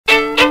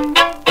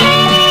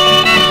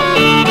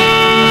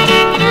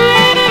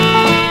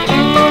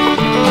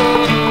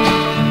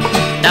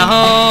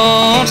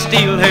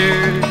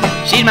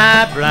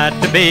my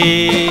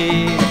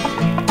bride-to-be.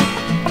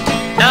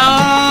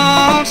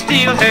 Don't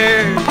steal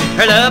her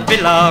love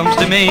belongs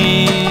to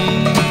me.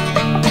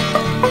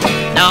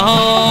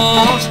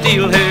 Don't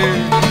steal her,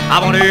 I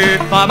want her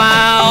for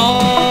my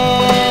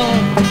own.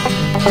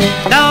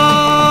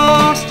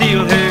 Don't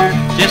steal her,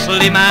 just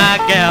leave my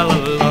gal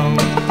alone.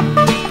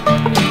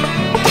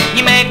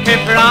 You make her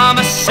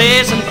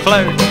promises and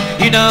flirt,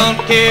 you don't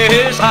care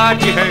whose heart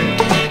you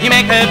hurt. You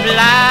make her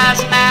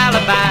lies and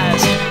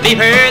alibis, leave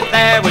her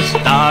there with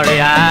starry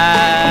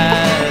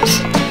eyes.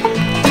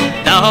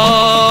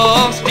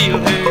 Don't steal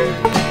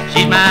her,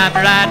 she's my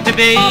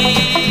bride-to-be.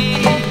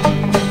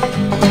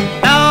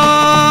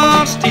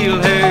 Don't steal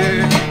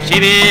her, she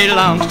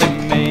belongs to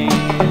me.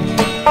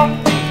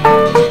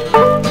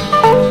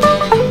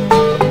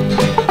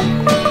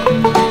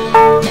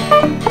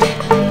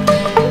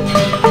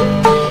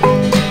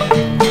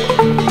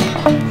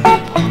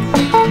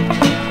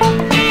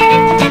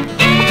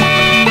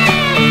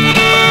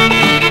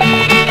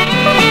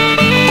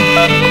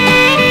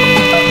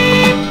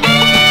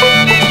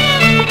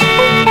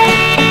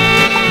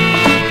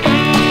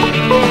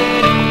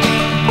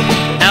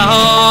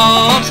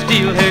 Don't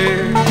steal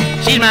her,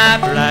 she's my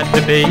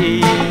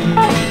bride-to-be.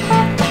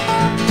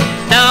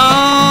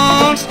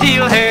 Don't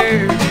steal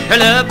her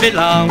love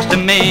belongs to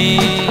me.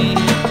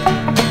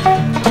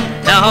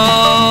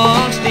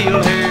 Don't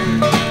steal her,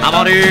 I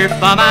want her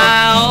for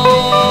my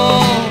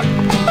own.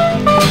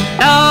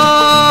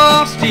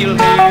 Don't steal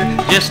her,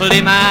 just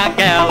leave my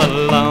gal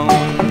alone.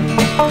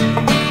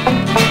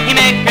 You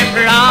make her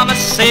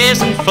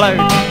promises and flirt,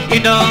 you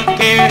don't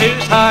care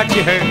whose heart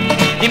you hurt.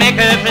 You make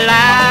her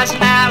lies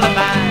and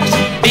alibis,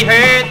 leave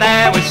her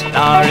there with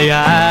starry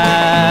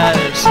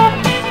eyes.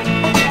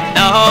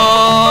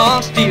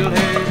 Don't steal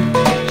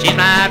her, she's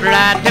my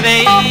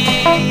bride-to-be.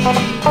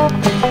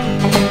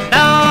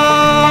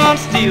 Don't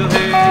steal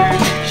her,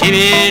 she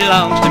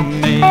belongs to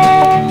me.